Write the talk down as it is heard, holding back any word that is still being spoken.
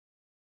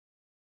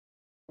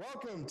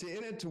Welcome to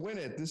In It to Win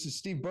It. This is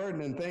Steve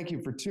Barton, and thank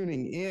you for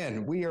tuning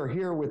in. We are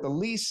here with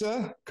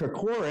Alissa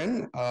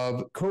Corcoran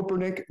of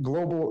Kopernik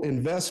Global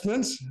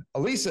Investments.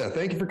 Alissa,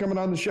 thank you for coming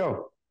on the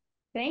show.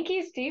 Thank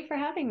you, Steve, for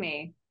having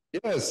me.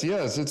 Yes,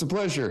 it's a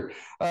pleasure.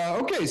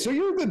 Okay, so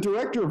you're the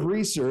director of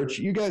research.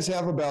 You guys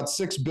have about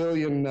 6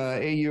 billion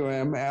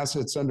AUM,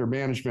 assets under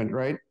management,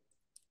 right?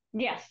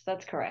 Yes,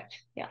 that's correct.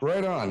 Yes.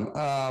 Right on.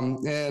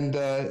 And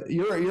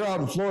you're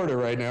out in Florida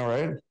right now,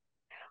 right?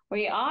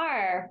 We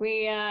are.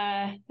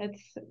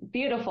 It's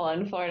beautiful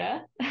in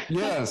Florida.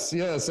 Yes.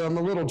 I'm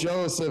a little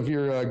jealous of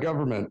your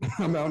government.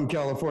 I'm out in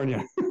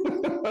California.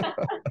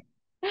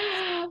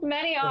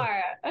 Many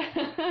are.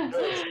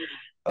 Yes.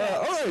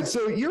 Yeah. All right,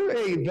 so you're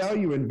a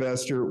value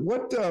investor.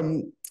 What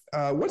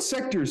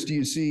sectors do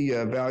you see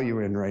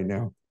value in right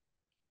now?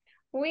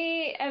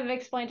 We have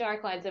explained to our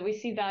clients that we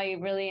see value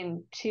really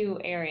in two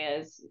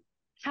areas.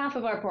 Half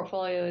of our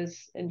portfolio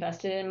is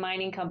invested in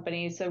mining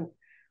companies, so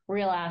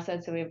real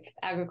assets. So we have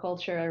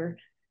agriculture,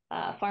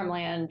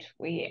 farmland,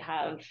 we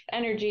have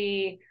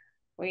energy,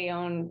 we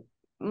own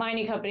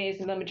mining companies,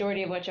 the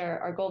majority of which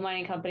are gold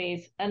mining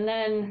companies. And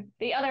then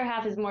the other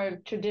half is more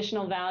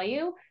traditional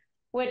value,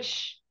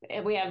 which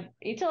we have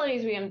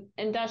utilities, we have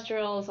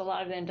industrials. A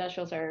lot of the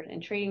industrials are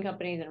in trading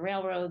companies and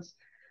railroads.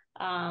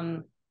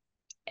 And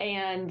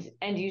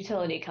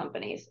utility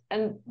companies.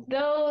 And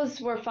those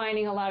we're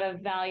finding a lot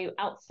of value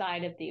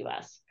outside of the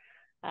US.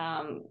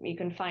 You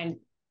can find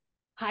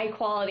high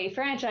quality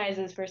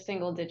franchises for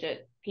single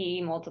digit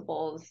PE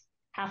multiples,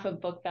 half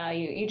of book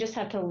value. You just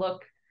have to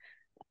look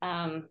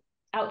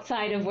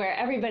outside of where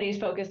everybody's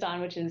focused on,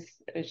 which is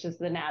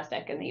the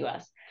NASDAQ in the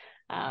US.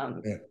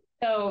 Um, Yeah.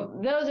 so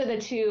those are the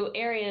two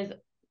areas.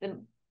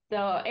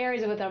 The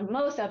areas with the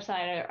most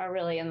upside are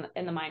really in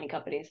the mining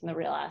companies and the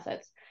real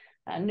assets.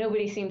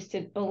 Nobody seems to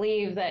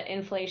believe that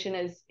inflation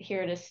is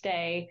here to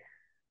stay.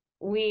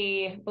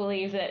 We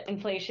believe that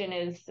inflation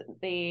is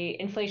the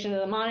inflation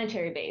of the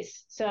monetary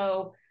base.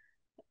 So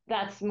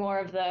that's more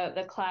of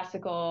the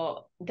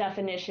classical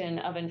definition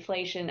of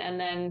inflation. And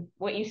then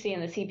what you see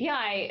in the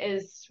CPI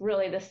is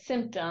really the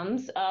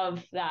symptoms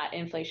of that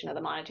inflation of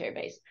the monetary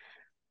base.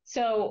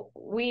 So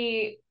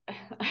we,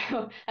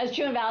 as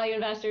true value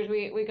investors,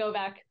 we go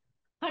back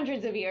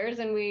hundreds of years,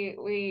 and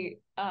we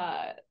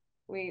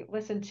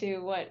listen to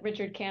what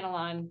Richard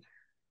Cantillon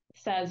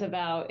says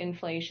about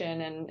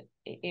inflation. And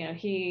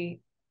he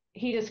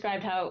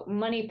described how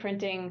money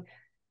printing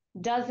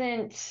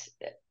doesn't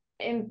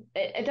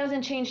it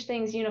doesn't change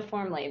things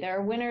uniformly. There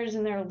are winners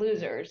and there are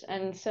losers.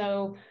 And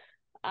so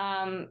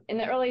in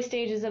the early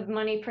stages of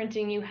money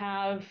printing, you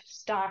have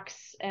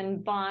stocks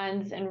and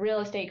bonds and real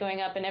estate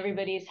going up and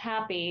everybody's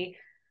happy.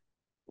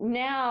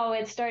 Now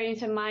it's starting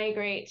to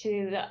migrate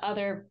to the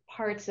other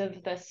parts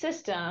of the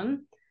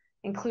system,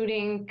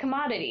 including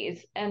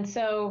commodities. And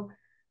so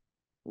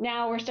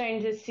now we're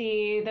starting to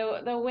see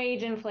the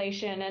wage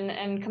inflation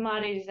and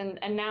commodities,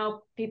 and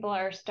now people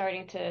are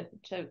starting to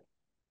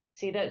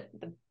see the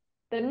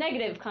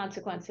negative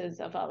consequences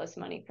of all this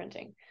money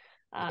printing.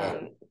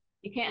 Yeah.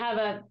 You can't have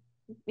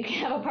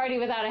a party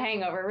without a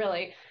hangover,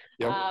 really.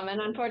 Yep.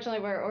 And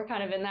unfortunately, we're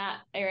kind of in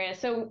that area.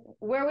 So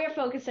where we're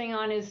focusing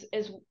on is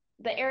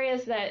the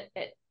areas that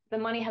the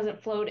money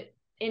hasn't flowed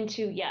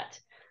into yet.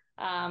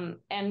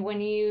 And when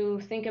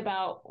you think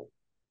about,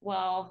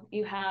 well,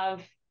 you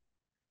have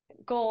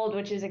gold,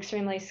 which is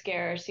extremely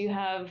scarce. You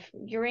have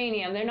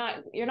uranium.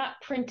 You're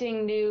not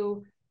printing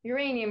new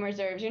uranium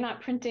reserves. You're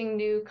not printing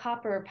new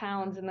copper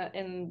pounds in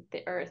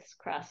the Earth's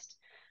crust.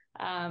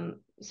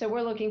 So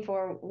we're looking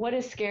for what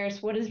is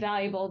scarce, what is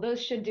valuable.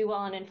 Those should do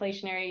well in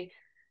inflationary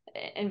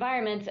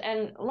environments.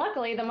 And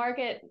luckily, the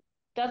market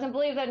doesn't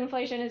believe that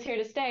inflation is here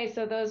to stay.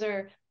 So those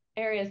are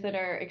areas that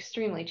are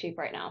extremely cheap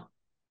right now.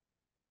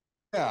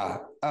 Yeah.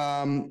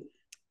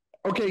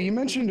 Okay, you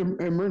mentioned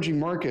emerging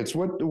markets.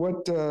 What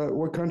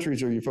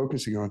countries are you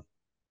focusing on?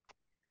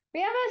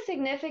 We have a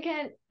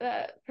significant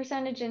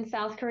percentage in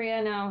South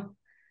Korea now.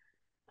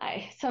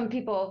 Some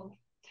people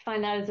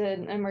find that as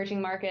an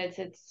emerging markets.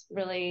 It's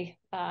really,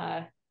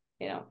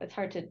 it's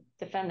hard to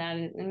defend that.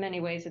 In many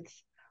ways,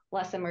 it's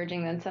less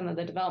emerging than some of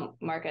the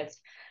developed markets.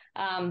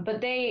 But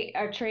they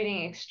are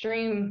trading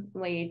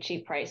extremely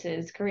cheap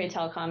prices. Korea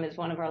Telecom is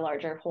one of our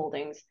larger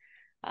holdings.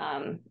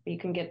 You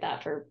can get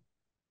that for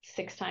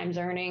 6 times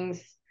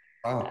earnings,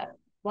 uh, Wow.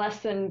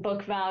 less than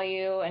book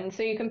value. And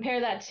so you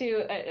compare that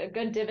to a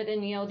good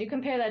dividend yield. You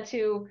compare that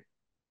to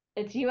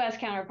its US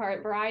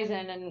counterpart,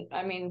 Verizon, and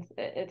I mean,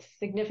 it's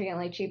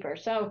significantly cheaper.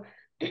 So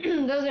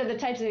those are the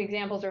types of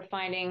examples we're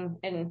finding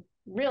in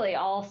really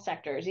all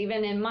sectors.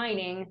 Even in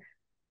mining,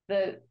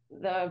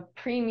 the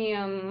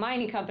premium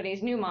mining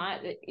companies,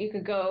 Newmont, you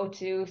could go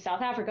to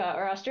South Africa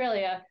or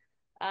Australia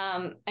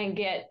and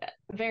get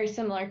very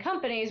similar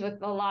companies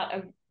with a lot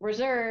of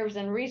reserves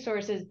and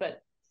resources,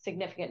 but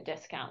significant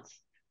discounts.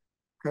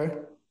 Okay.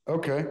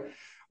 Okay.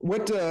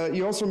 What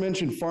you also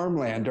mentioned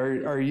farmland.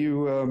 Are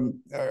you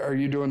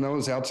doing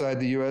those outside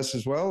the U.S.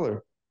 as well,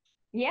 or?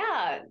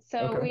 Yeah,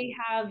 so Okay.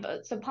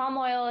 palm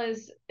oil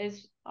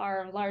is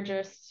our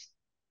largest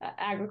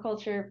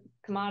agriculture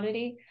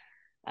commodity.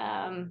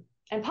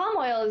 And palm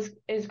oil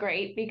is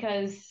great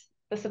because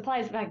the supply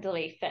is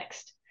effectively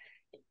fixed.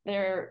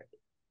 They're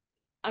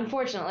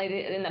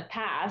unfortunately in the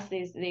past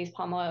these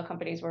palm oil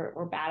companies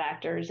were bad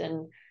actors,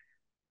 and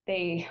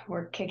they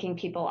were kicking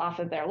people off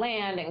of their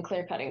land and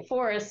clear cutting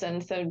forests,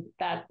 and so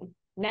that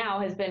now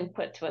has been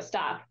put to a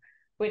stop,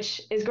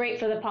 which is great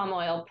for the palm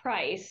oil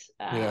price.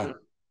 Yeah.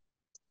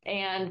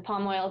 And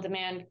palm oil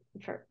demand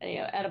for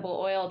edible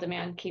oil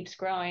demand keeps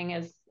growing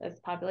as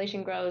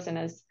population grows and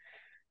as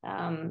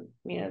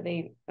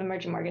the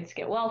emerging markets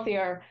get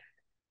wealthier.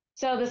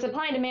 So the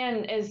supply and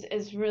demand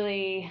is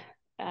really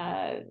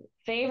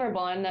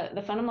favorable, and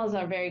the fundamentals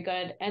are very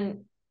good.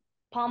 And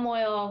palm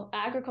oil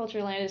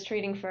agriculture land is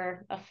trading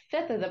for a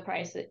fifth of the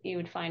price that you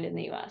would find in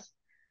the U.S.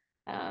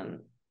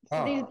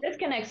 So these Oh,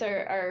 disconnects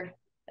are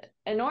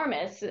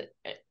enormous,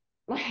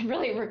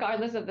 really,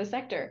 regardless of the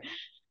sector.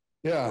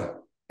 yeah.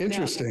 Yeah.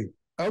 Interesting.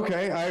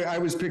 Okay. I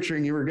was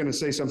picturing you were going to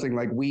say something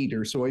like wheat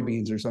or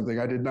soybeans or something.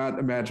 I did not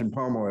imagine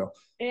palm oil.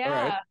 All right.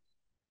 Yeah.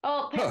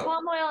 Oh, Huh.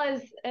 palm oil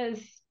has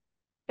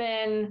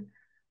been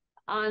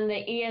on the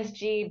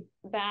ESG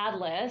bad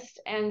list,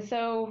 and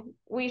so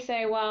we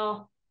say,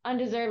 well,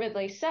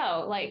 undeservedly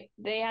so. Like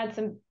they had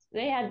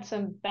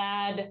some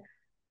bad.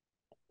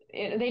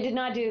 They did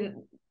not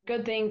do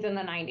good things in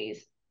the 90s.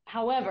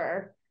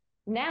 However,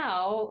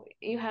 now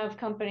you have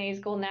companies.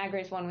 Golden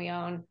Agri is one we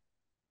own.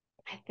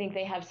 I think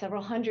they have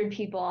several hundred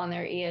people on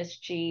their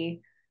ESG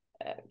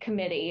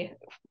committee,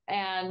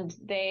 and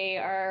they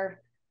are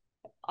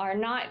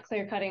not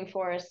clear cutting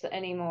forests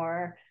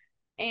anymore.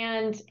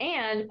 And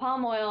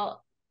palm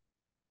oil,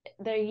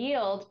 the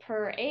yield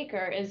per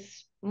acre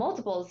is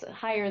multiples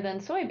higher than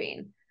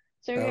soybean.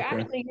 So you're Okay.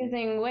 actually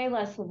using way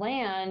less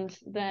land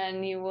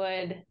than you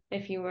would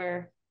if you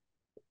were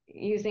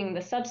using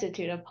the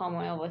substitute of palm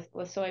oil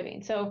with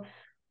soybean. So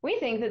we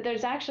think that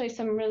there's actually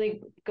some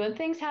really good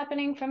things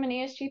happening from an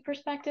ESG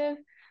perspective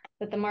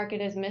that the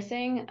market is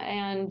missing.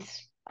 And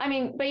I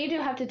mean, but you do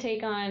have to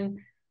take on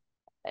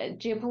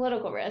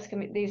geopolitical risk. I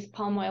mean, these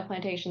palm oil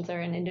plantations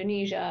are in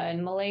Indonesia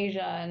and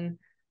Malaysia, and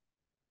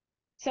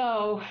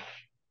so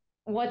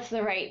what's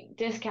the right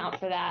discount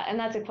for that? And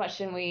that's a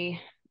question we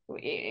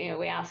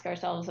ask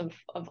ourselves of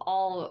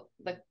all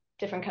the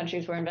different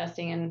countries we're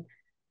investing in,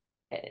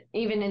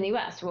 even in the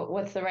U.S.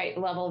 What's the right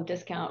level of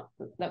discount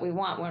that we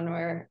want when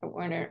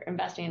we're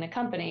investing in a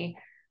company?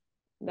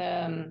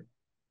 The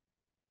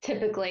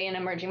Typically in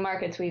emerging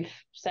markets, we've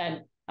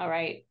said, all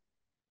right,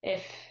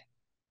 if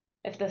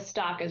the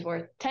stock is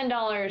worth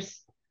 $10,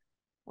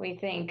 we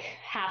think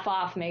half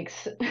off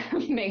makes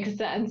makes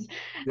sense,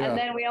 and Yeah.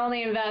 then we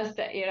only invest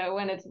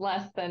when it's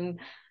less than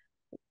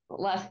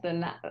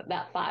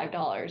that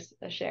 $5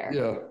 a share.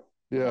 Yeah.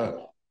 Yeah.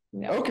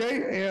 Yeah.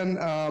 Okay. And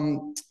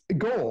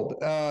gold.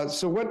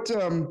 So what's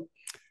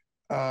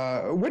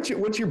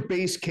your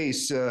base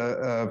case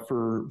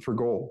for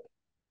gold?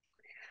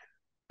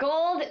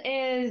 Gold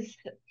is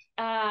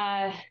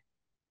uh,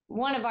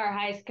 one of our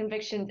highest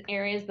conviction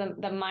areas.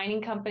 The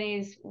mining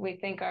companies we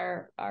think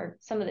are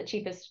some of the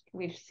cheapest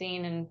we've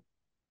seen in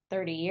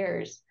 30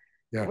 years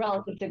Yeah.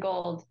 relative to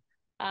gold.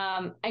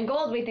 And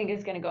gold we think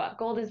is going to go up.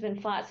 Gold has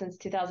been flat since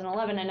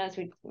 2011, and as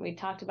we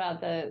talked about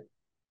the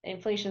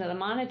inflation of the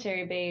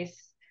monetary base,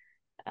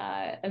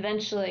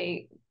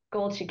 eventually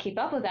gold should keep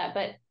up with that,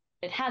 but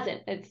it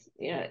hasn't.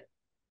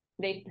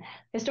 They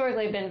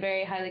historically have been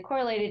very highly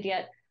correlated,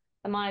 yet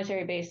the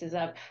monetary base is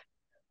up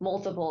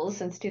multiples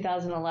since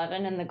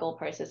 2011, and the gold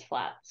price is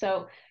flat.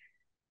 So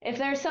if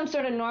there's some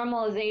sort of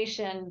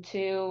normalization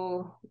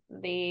to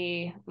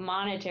the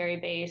monetary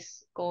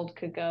base, gold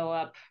could go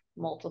up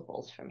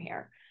multiples from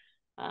here.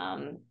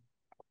 Um,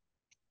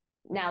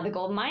 Now, the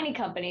gold mining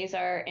companies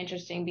are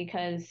interesting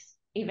because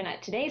even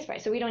at today's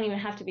price, so we don't even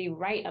have to be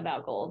right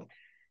about gold.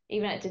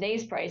 Even at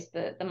today's price,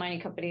 the mining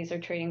companies are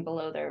trading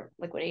below their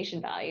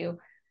liquidation value.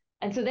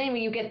 And so then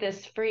when you get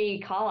this free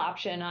call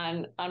option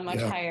on much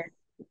Yeah. higher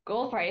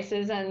gold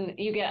prices, and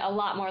you get a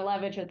lot more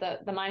leverage with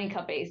the mining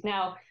companies.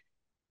 Now,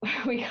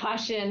 we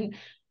caution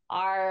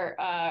our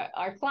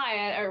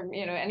client, or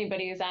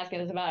anybody who's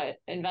asking us about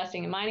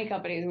investing in mining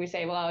companies, we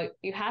say, well,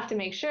 you have to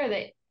make sure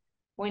that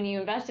when you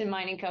invest in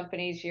mining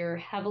companies, you're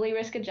heavily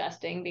risk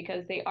adjusting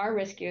because they are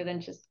riskier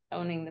than just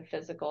owning the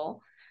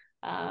physical.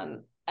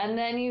 And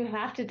then you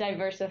have to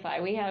diversify.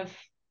 We have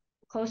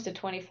close to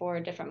 24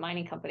 different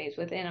mining companies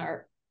within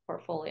our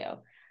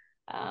portfolio,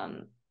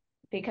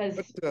 because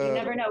But, you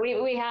never know.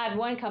 We had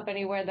one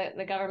company where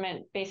the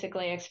government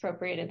basically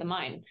expropriated the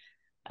mine.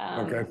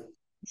 okay.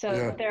 So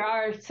Yeah. there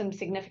are some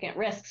significant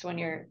risks when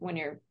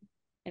you're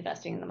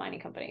investing in the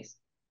mining companies.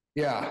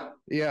 Yeah.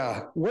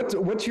 Yeah.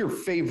 What's your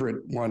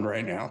favorite one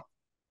right now?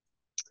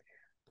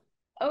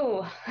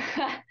 Oh,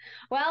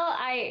 well,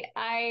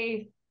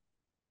 I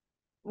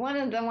one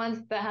of the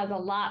ones that has a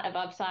lot of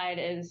upside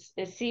is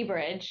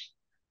Seabridge.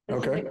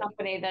 This is a Okay.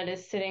 company that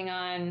is sitting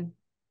on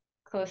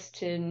close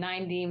to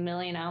 90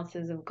 million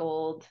ounces of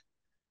gold,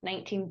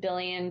 19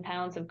 billion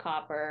pounds of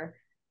copper.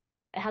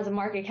 It has a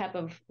market cap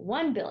of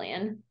 1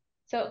 billion.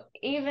 So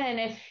even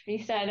if you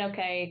said,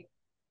 okay,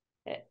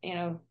 you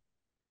know,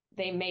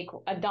 they make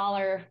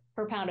 $1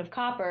 per pound of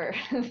copper,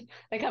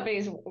 the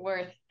company's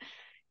worth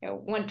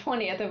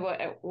 1/20th of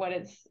what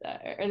it's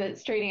or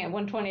that's trading at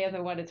 1/20th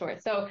of what it's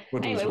worth. So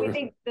anyway, we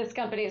think this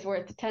company is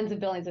worth tens of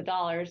billions of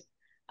dollars.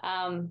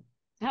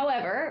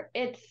 However,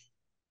 it's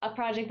a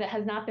project that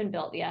has not been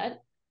built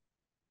yet.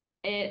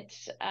 It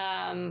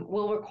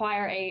will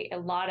require a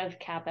lot of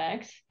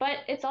CapEx, but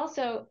it's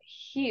also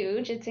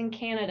huge. It's in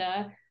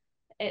Canada.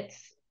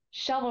 It's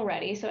shovel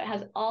ready, so it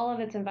has all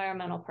of its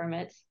environmental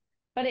permits,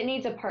 but it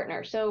needs a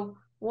partner. So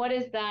what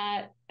is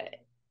that?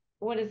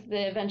 What is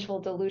the eventual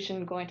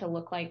dilution going to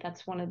look like?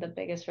 That's one of the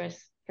biggest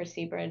risks for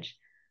Seabridge.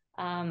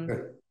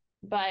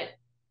 But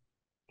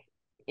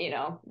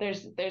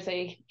there's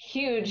a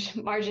huge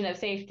margin of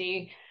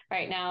safety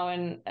right now,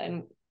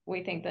 and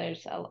we think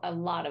there's a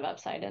lot of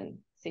upside in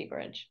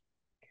Seabridge.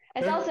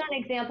 It's also an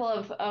example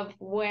of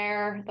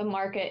where the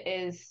market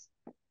is.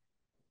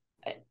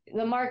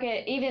 The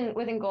market, even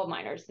within gold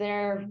miners,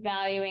 they're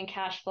valuing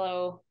cash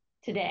flow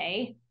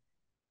today,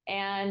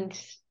 and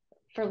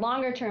for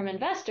longer term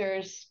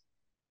investors,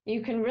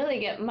 you can really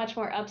get much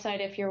more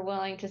upside if you're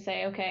willing to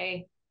say,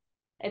 okay,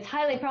 it's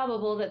highly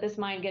probable that this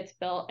mine gets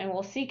built and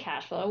we'll see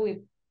cash flow. We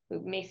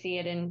may see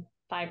it in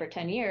 5 or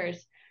 10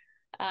 years.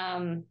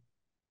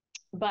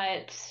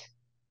 But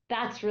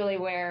that's really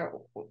where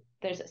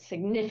there's a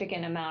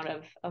significant amount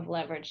of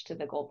leverage to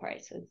the gold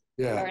prices.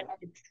 Yeah.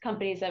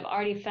 Companies have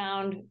already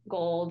found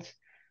gold.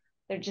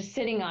 They're just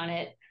sitting on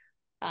it,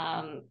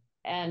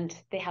 and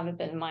they haven't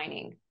been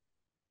mining.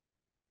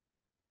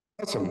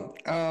 Awesome.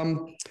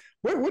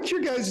 What's your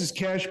guys'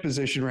 cash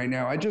position right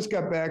now? I just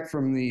got back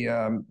from the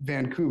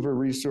Vancouver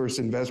Resource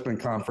Investment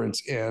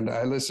Conference, and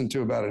I listened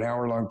to about an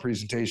hour-long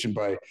presentation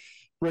by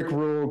Rick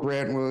Rule,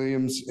 Grant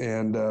Williams,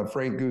 and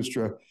Frank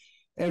Gustra.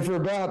 And for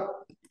about,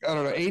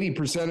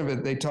 80% of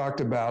it, they talked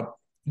about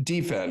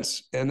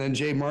defense. And then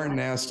Jay Martin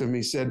asked him,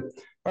 he said,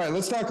 all right,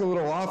 let's talk a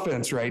little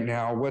offense right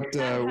now. What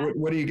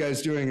are you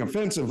guys doing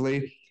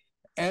offensively?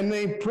 And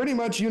they pretty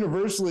much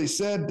universally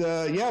said,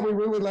 yeah, we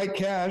really like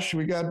cash.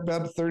 We got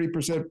about a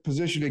 30%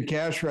 position in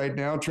cash right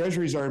now.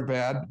 Treasuries aren't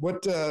bad.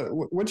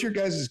 What's your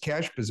guys'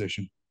 cash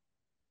position?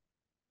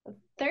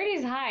 30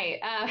 is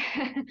high.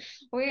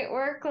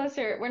 We're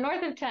closer. We're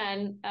north of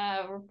 10.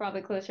 We're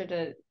probably closer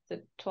to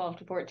 12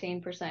 to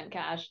 14%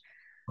 cash.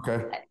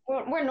 Okay.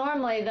 We're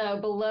normally, though,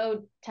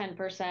 below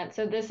 10%.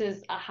 So this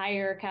is a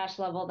higher cash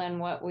level than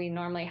what we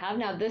normally have.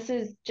 Now, this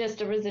is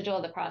just a residual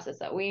of the process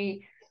that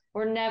we're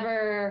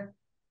never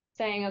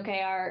saying,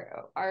 okay,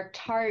 our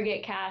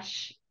target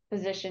cash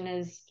position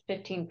is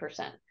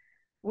 15%.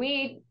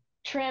 We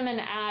trim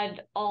and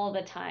add all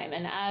the time.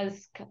 And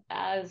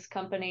as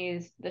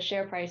companies, the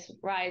share price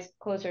rise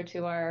closer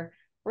to our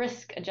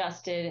risk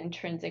adjusted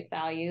intrinsic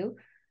value,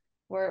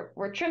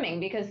 we're trimming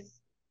because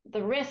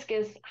the risk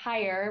is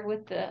higher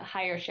with the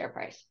higher share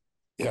price.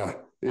 Yeah.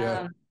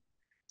 Yeah.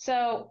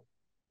 So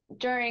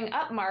during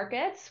up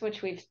markets,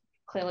 which we've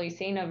clearly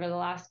seen over the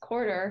last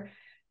quarter,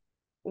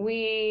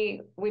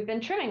 we've been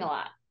trimming a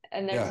lot,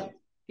 and there's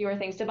fewer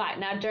things to buy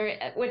now.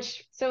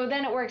 So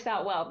then it works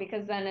out well,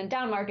 because then in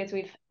down markets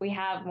we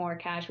have more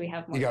cash, we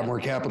have more. You got more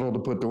capital to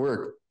put to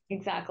work.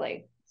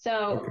 Exactly.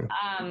 So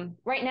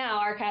right now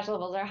our cash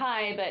levels are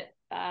high, but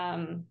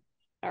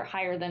are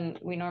higher than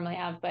we normally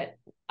have, but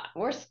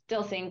we're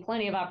still seeing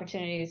plenty of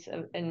opportunities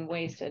and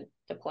ways to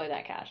deploy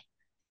that cash.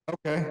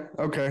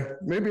 Okay.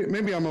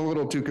 Maybe I'm a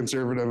little too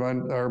conservative.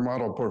 Our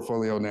model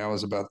portfolio now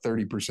is about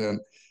 30%.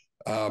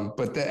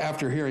 But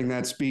after hearing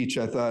that speech,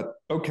 I thought,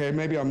 okay,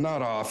 maybe I'm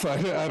not off.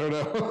 I don't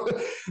know.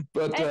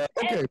 But okay.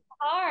 It's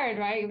hard,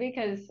 right?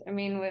 Because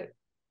with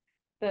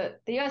the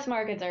U.S.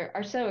 markets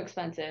are so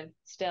expensive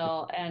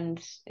still,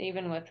 and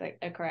even with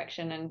a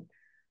correction,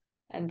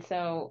 and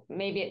so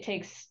maybe it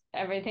takes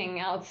everything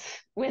else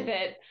with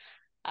it.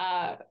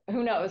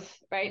 Who knows,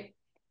 right?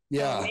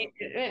 Yeah. So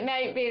it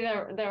might be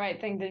the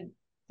right thing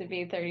to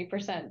be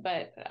 30%,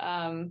 but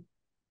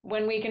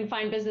when we can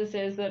find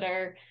businesses that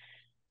are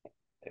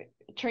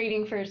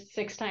trading for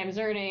 6 times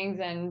earnings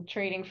and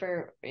trading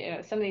for,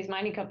 some of these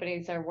mining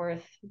companies are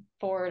worth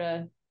 4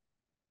 to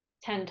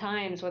 10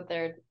 times what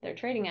they're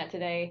trading at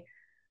today.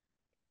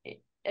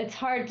 It's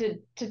hard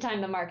to time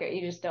the market.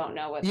 You just don't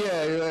know what.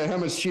 Yeah. How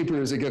much cheaper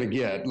is it going to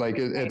get? Like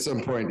at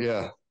some point.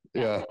 Yeah.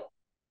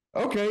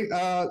 Okay.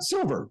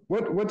 Silver.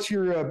 What's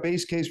your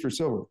base case for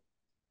silver?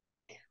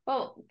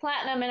 Well,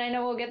 platinum, and I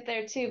know we'll get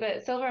there too,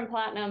 but silver and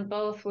platinum,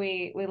 both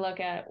we look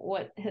at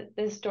what the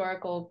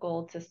historical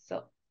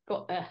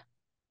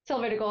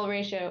silver to gold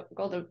ratio,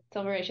 gold to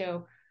silver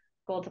ratio,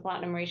 gold to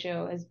platinum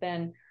ratio has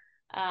been.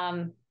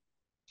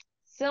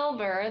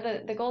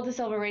 Silver, the gold to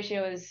silver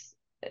ratio is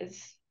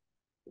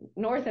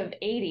north of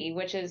 80,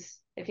 which is,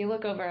 if you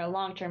look over a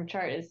long-term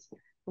chart, is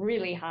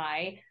really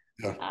high.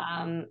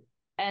 Yeah.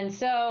 And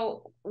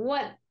so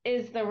what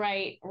is the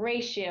right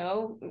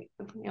ratio?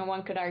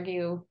 One could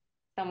argue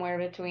somewhere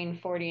between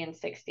 40 and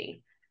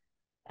 60.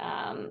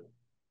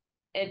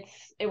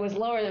 It was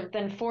lower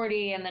than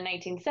 40 in the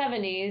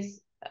 1970s,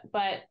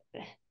 but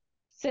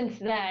since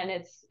then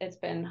it's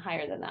been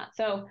higher than that.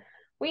 So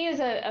we use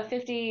a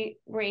 50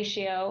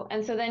 ratio.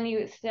 And so then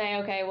you say,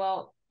 okay,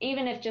 well,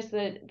 even if just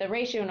the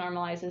ratio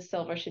normalizes,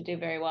 silver should do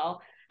very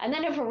well. And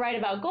then if we're right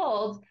about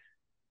gold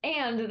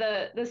and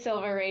the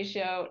silver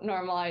ratio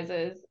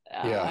normalizes,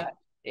 Yeah.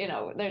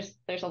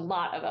 There's a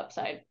lot of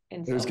upside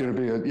in There's silver.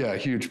 going to be a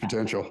huge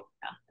potential.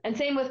 Yeah. And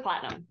same with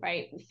platinum,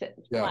 right? Yeah.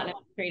 Platinum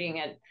is trading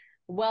at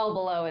well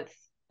below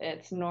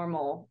its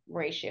normal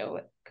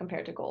ratio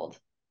compared to gold.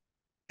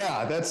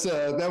 Yeah,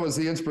 that was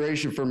the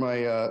inspiration for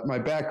my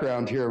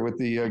background here with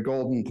the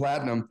gold and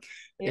platinum,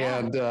 Yeah.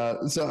 and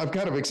so I'm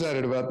kind of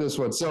excited about this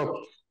one. So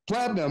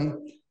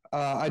platinum,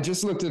 I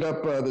just looked it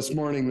up this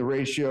morning. The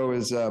ratio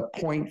is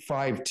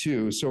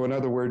 0.52. So in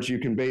other words, you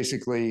can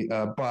basically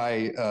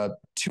buy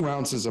 2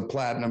 ounces of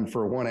platinum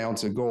for 1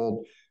 ounce of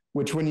gold,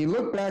 which, when you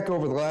look back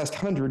over the last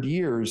 100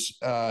 years,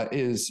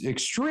 is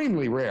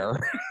extremely rare.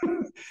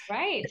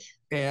 Right.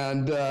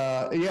 And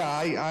yeah,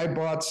 I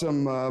bought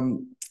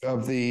some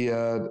of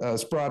the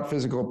Sprott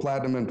Physical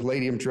Platinum and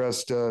Palladium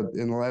Trust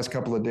in the last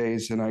couple of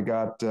days, and I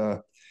got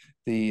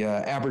the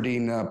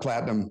Aberdeen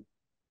Platinum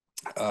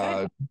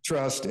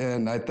Trust,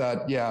 and I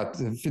thought, yeah,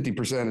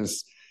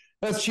 50%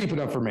 that's cheap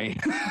enough for me.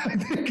 I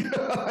think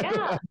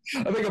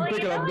I'm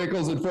picking up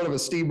nickels in front of a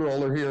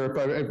steamroller here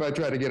if I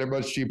try to get it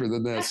much cheaper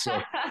than this.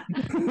 So.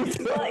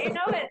 Well,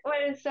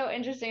 what is so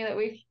interesting that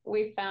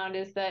we've found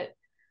is that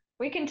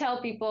we can tell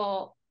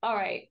people, all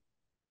right,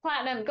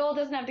 gold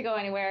doesn't have to go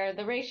anywhere.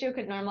 The ratio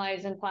could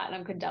normalize and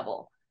platinum could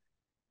double.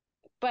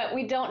 But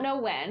we don't know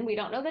when, we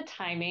don't know the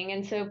timing.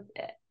 And so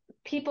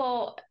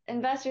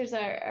investors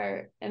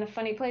are in a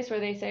funny place where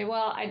they say,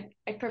 well, I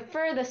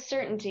prefer the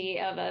certainty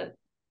of a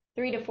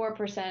 3 to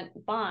 4%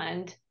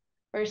 bond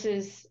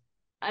versus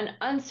an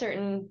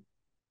uncertain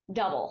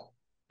double.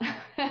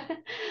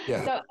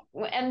 Yeah.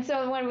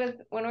 So when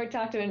we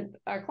talk to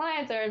our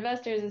clients, our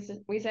investors,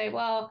 we say,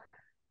 well,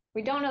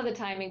 we don't know the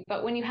timing,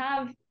 but when you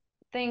have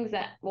things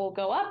that will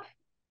go up,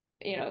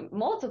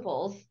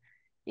 multiples,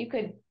 it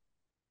could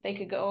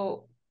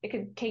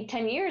take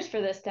 10 years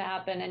for this to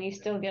happen and you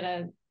still get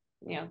a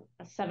 7%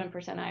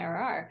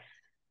 IRR.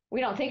 We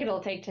don't think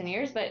it'll take 10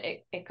 years, but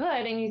it could.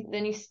 And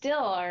then you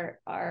still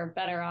are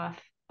better off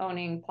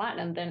owning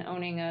platinum than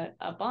owning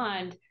a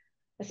bond,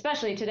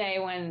 especially today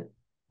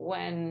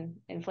when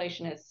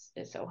inflation is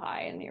so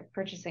high and your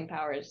purchasing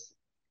power is,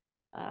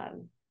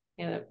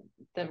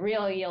 the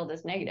real yield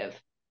is negative.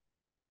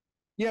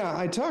 Yeah,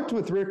 I talked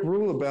with Rick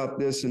Rule about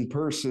this in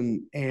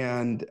person,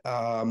 and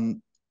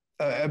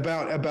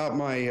about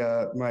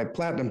my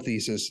platinum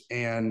thesis,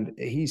 and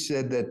he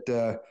said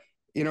that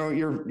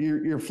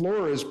your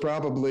floor is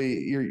probably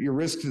your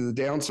risk to the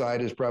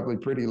downside is probably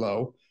pretty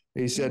low.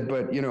 He said,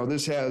 but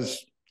this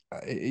has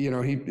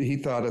he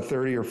thought a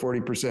 30 or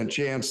 40%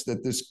 chance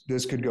that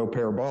this could go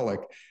parabolic,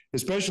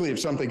 especially if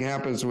something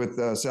happens with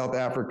South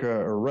Africa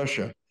or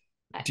Russia.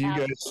 Do you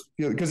guys,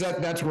 because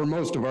that's where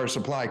most of our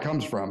supply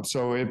comes from.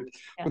 So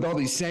with all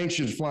these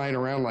sanctions flying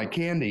around like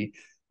candy,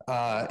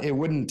 it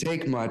wouldn't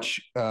take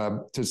much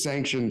to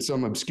sanction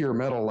some obscure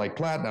metal like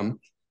platinum,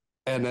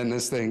 and then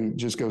this thing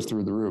just goes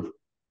through the roof.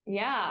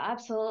 Yeah,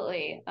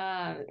 absolutely.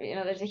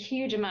 There's a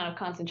huge amount of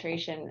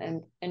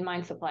concentration in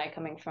mine supply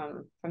coming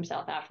from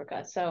South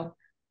Africa. So,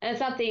 and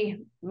it's not the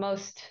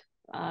most,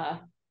 I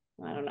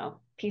don't know,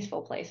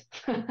 peaceful place.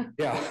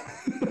 Yeah.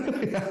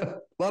 Yeah.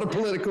 A lot of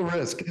political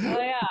risk. Oh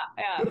yeah.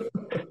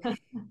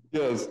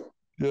 Yes.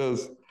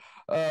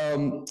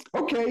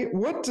 Okay.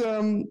 What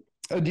do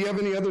you have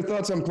any other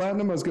thoughts on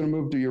platinum? I was going to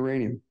move to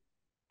uranium.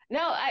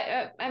 No,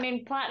 I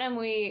mean platinum.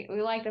 We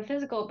like the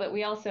physical, but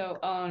we also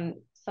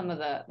own some of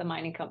the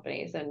mining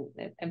companies, and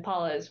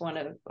Impala is one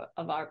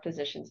of our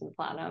positions in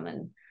platinum,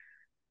 and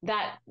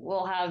that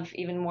will have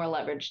even more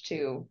leverage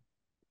to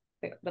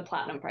the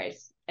platinum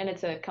price. And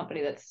it's a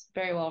company that's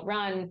very well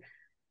run.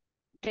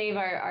 Dave,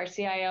 our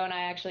CIO, and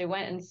I actually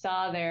went and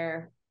saw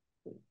their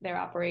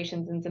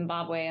operations in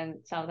Zimbabwe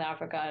and South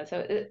Africa.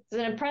 So it's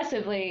an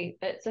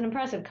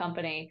impressive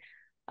company.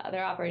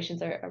 Their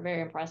operations are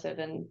very impressive,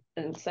 and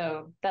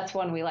so that's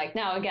one we like.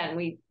 Now, again,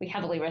 we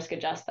heavily risk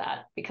adjust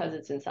that because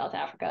it's in South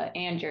Africa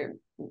and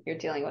you're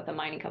dealing with a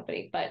mining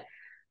company. But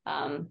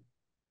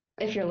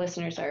if your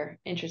listeners are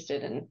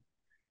interested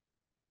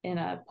in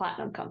a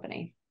platinum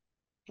company,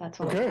 that's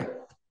one. Okay,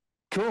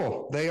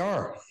 cool. They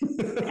are.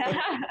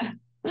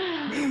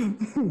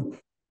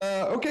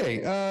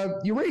 Okay,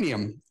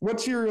 uranium.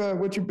 What's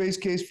your base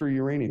case for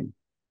uranium?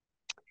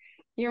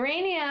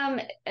 Uranium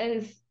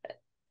has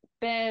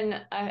been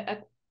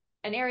an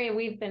area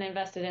we've been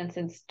invested in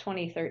since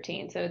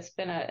 2013. So it's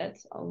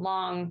a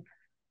long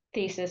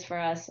thesis for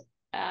us.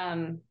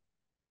 And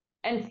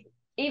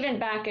even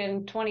back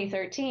in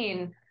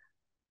 2013,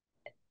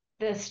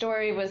 the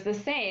story was the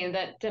same,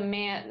 that the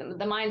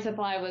mine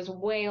supply was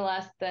way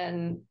less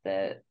than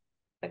the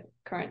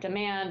current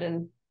demand,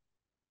 and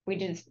we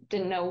just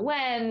didn't know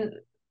when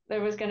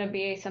there was going to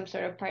be some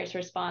sort of price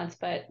response.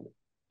 But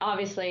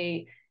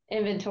obviously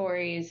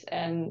inventories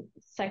and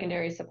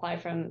secondary supply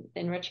from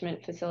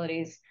enrichment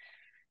facilities,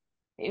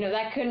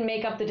 that couldn't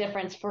make up the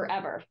difference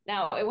forever.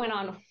 Now, it went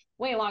on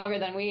way longer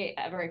than we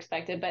ever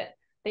expected, but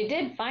they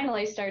did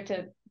finally start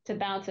to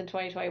bounce in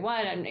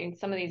 2021. I mean,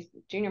 some of these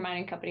junior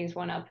mining companies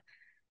went up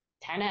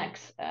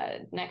 10x.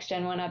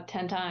 NextGen went up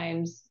 10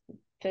 times.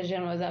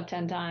 Fission was up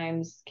 10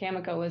 times.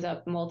 Cameco was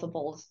up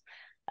multiples.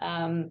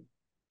 And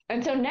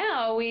so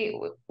now we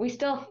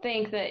still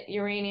think that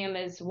uranium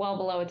is well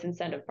below its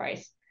incentive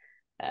price.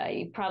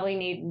 You probably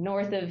need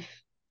north of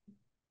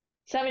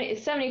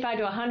 75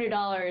 to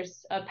 $100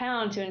 a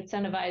pound to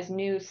incentivize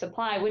new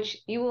supply, which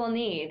you will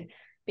need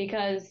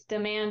because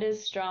demand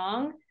is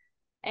strong.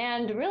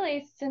 And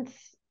really, since,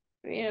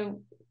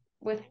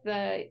 with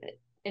the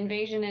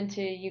invasion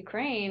into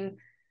Ukraine,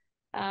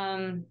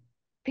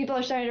 people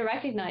are starting to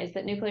recognize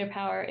that nuclear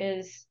power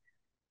is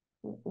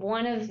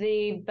one of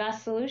the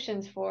best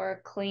solutions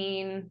for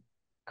clean,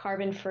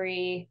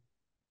 carbon-free,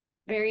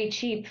 very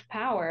cheap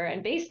power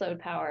and baseload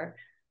power.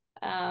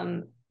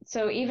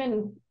 So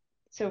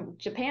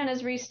Japan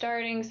is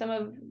restarting some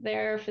of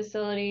their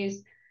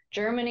facilities.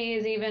 Germany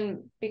is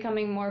even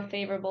becoming more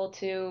favorable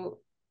to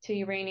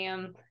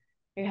uranium.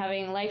 You're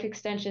having life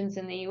extensions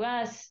in the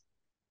U.S.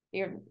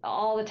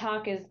 All the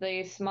talk is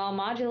the small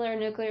modular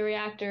nuclear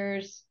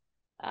reactors.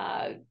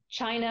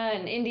 China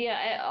and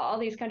India, all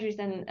these countries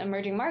in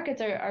emerging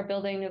markets are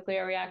building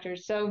nuclear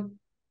reactors. So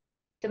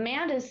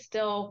demand is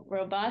still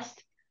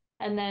robust,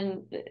 and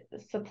then the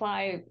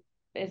supply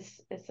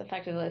is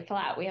effectively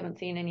flat. We haven't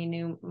seen any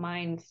new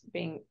mines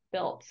being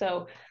built.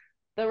 So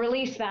the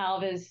release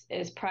valve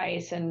is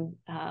price, and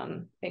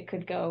it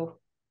could go,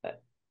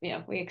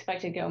 we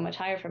expect it to go much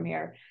higher from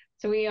here.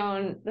 So we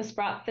own the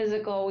Sprott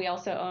Physical. We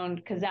also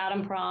own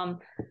Kazatomprom.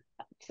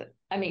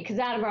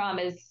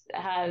 Kazatomprom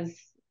has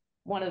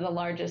one of the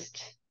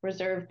largest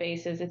reserve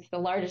bases. It's the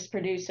largest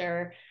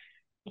producer,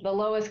 the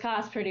lowest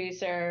cost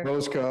producer.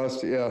 Lowest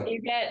cost, yeah.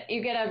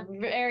 You get a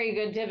very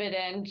good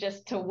dividend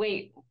just to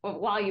wait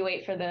while you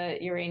wait for the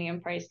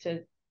uranium price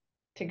to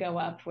go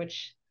up,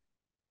 which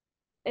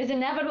is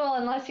inevitable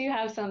unless you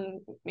have some,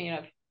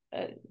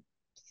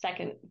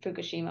 second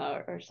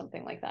Fukushima or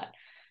something like that.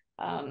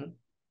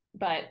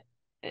 But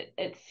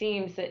it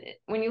seems that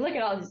when you look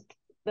at all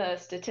the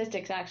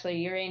statistics, actually,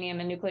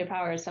 uranium and nuclear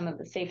power is some of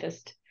the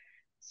safest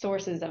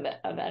sources of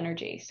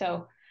energy.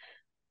 So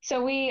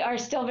we are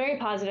still very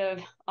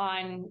positive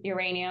on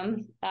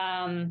uranium,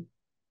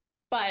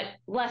 but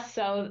less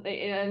so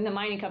in the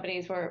mining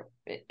companies where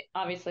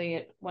obviously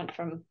it went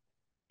from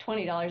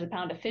 $20 a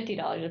pound to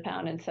 $50 a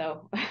pound. And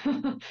so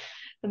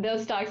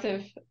those stocks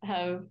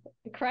have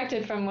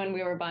corrected from when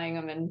we were buying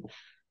them in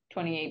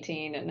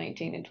 2018 and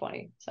 19 and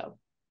 20. So.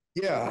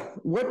 Yeah.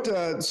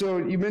 So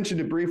you mentioned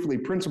it briefly,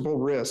 principal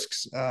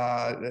risks.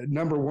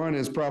 Number one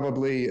is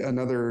probably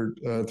another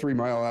 3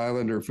 Mile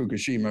Island or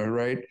Fukushima,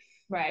 right?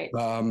 Right.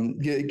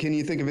 Can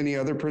you think of any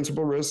other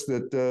principal risks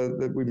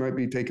that we might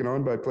be taking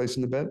on by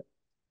placing the bet?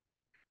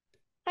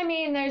 I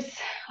mean, there's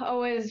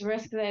always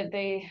risk that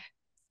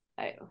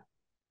I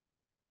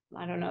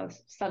don't know,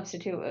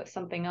 substitute with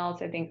something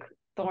else. I think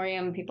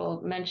thorium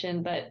people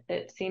mentioned, but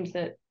it seems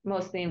that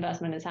most of the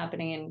investment is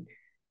happening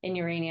in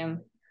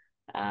uranium.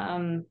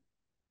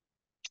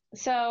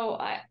 So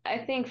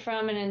I think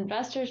from an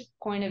investor's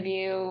point of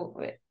view,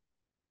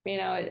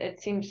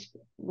 it seems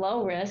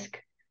low risk.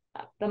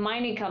 The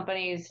mining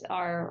companies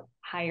are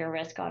higher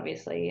risk,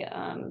 obviously.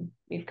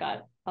 We've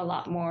got a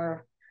lot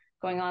more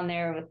going on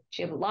there with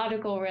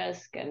geological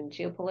risk and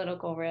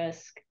geopolitical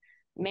risk.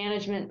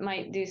 Management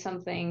might do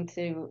something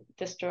to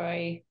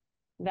destroy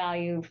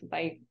value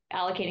by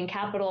allocating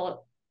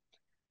capital,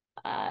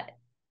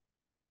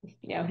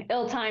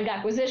 ill-timed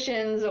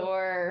acquisitions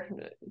or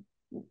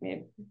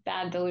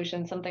bad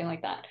dilution, something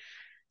like that.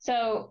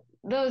 So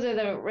those are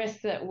the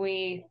risks that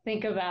we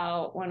think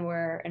about when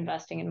we're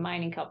investing in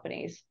mining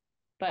companies.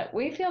 But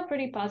we feel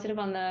pretty positive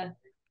on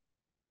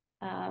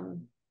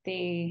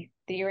the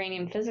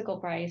uranium physical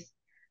price.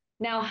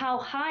 Now, how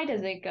high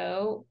does it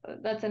go?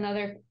 That's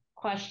another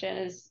question,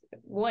 is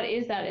what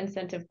is that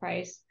incentive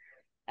price?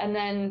 And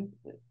then,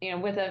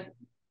 with a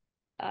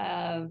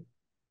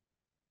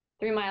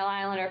 3 Mile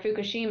Island or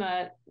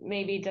Fukushima,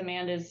 maybe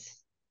demand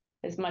is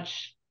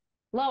much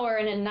lower.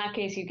 And in that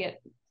case, you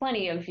get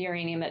plenty of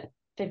uranium at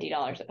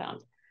 $50 a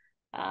pound.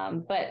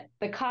 But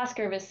the cost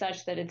curve is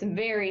such that it's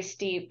very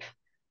steep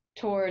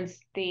towards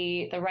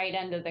the right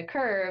end of the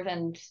curve.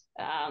 And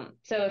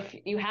so if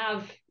you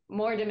have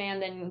more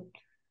demand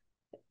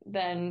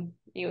than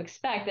you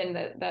expect, then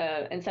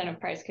the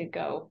incentive price could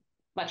go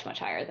much, much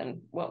higher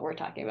than what we're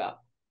talking about.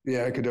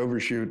 Yeah, it could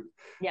overshoot.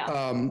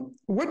 Yeah.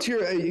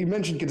 You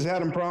mentioned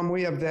Kazatomprom,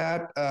 we have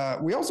that.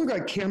 We also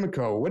got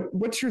Cameco.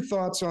 What's your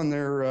thoughts on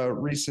their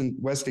recent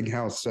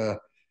Westinghouse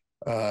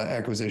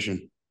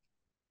acquisition?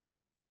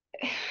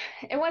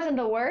 It wasn't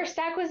the worst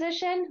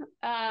acquisition.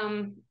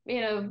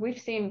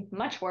 We've seen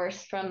much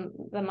worse from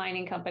the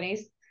mining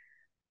companies,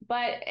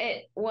 but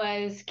it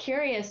was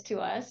curious to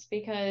us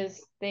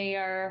because they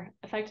are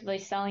effectively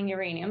selling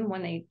uranium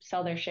when they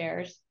sell their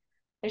shares.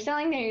 They're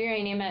selling their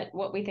uranium at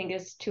what we think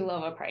is too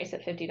low a price,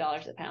 at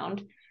 $50 a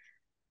pound,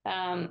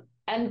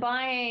 and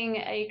buying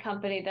a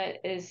company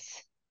that is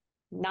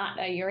not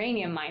a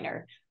uranium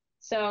miner.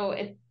 So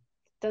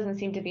doesn't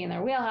seem to be in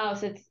their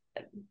wheelhouse.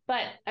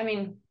 But I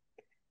mean,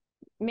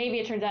 maybe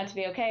it turns out to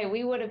be okay.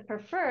 We would have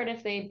preferred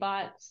if they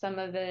bought some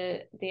of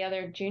the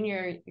other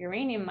junior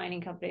uranium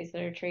mining companies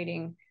that are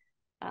trading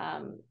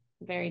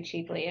very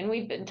cheaply. And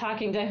we've been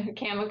talking to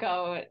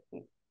Cameco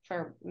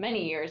for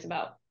many years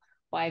about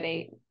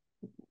why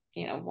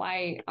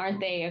aren't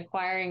they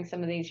acquiring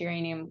some of these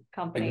uranium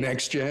companies? Like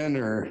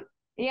NextGen or?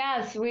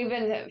 Yes, we've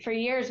been for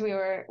years. We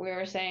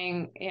were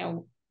saying,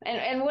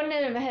 and wouldn't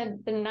it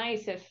have been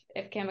nice if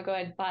Cameco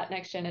had bought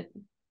NextGen at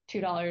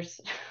 $2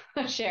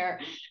 a share,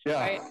 Yeah.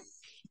 right?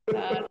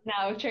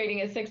 Now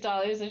trading at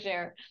 $6 a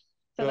share.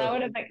 So that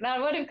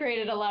would have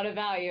created a lot of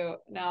value.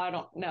 Now I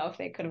don't know if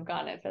they could have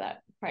gotten it for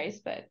that price,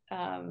 but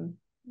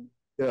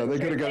yeah, they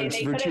could have gotten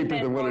it for cheaper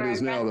than what it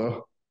is now,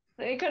 though.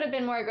 They could have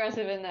been more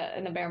aggressive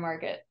in the bear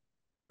market.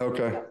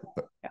 Okay.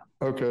 Yeah.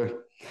 Okay.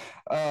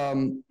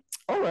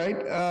 All right.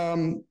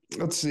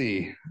 Let's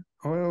see.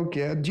 Oil,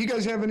 gas. Do you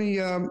guys have any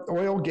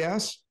oil,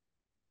 gas?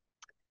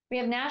 We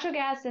have natural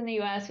gas in the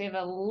U.S. We have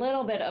a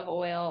little bit of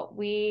oil.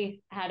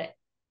 We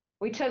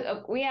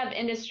have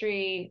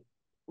industry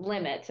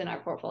limits in our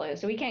portfolio,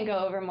 so we can't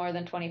go over more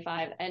than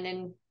 25. And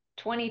in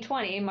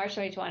March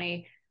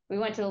 2020, we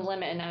went to the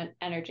limit in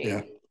energy.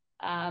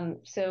 Yeah.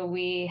 So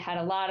we had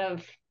a lot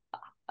of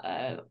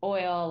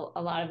oil,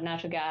 a lot of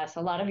natural gas,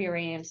 a lot of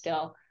uranium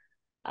still.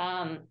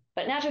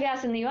 But natural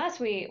gas in the U.S.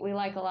 we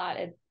like a lot.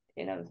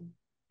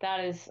 That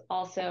is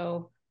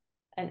also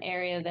an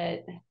area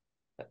that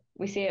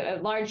we see a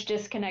large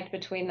disconnect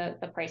between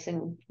the price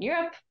in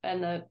Europe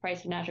and the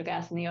price of natural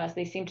gas in the U.S.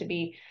 They seem to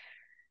be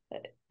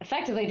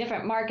effectively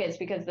different markets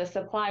because the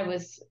supply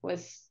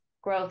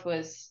growth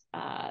was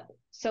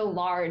so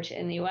large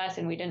in the U.S.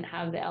 and we didn't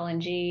have the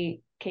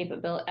LNG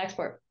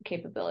export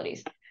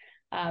capabilities.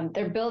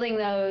 They're building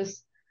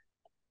those.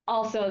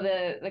 Also,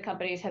 the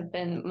companies have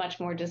been much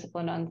more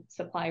disciplined on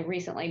supply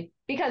recently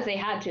because they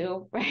had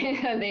to,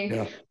 right?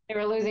 They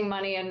were losing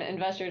money and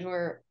investors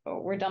were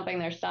dumping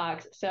their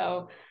stocks.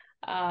 So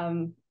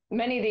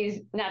many of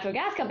these natural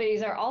gas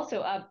companies are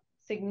also up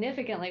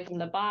significantly from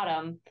the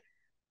bottom.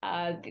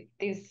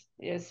 These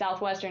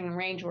Southwestern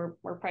Range were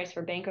priced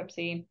for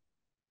bankruptcy,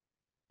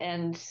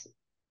 and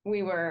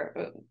we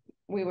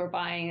were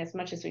buying as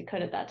much as we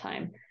could at that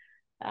time.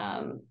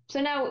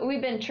 So now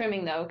we've been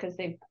trimming though because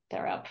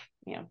they're up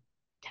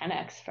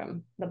 10x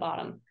from the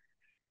bottom.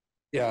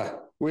 Yeah,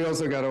 we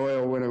also got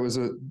oil when it was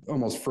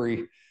almost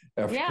free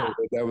after COVID.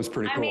 That was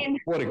pretty cool. I mean,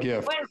 what a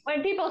gift.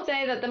 When people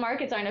say that the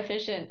markets aren't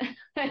efficient,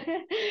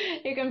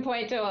 you can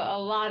point to a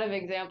lot of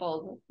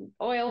examples.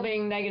 Oil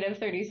being negative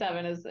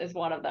 37 is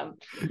one of them.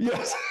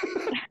 Yes.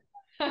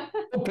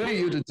 I'll pay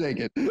you to take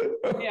it.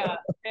 Yeah.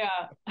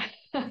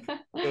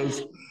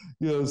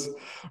 Yes.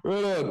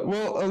 Right on.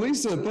 Well,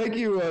 Alissa, thank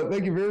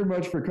you very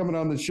much for coming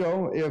on the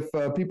show. If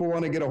people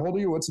want to get a hold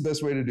of you, what's the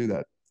best way to do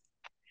that?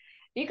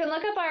 You can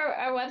look up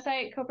our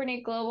website,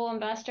 Kopernik Global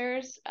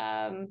Investors,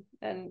 and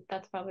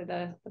that's probably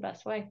the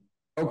best way.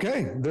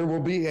 Okay, there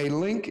will be a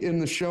link in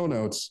the show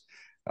notes.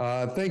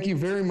 Thank you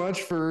very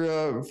much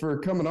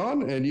for coming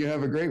on, and you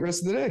have a great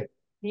rest of the day.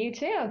 You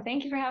too.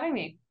 Thank you for having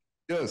me.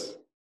 Yes.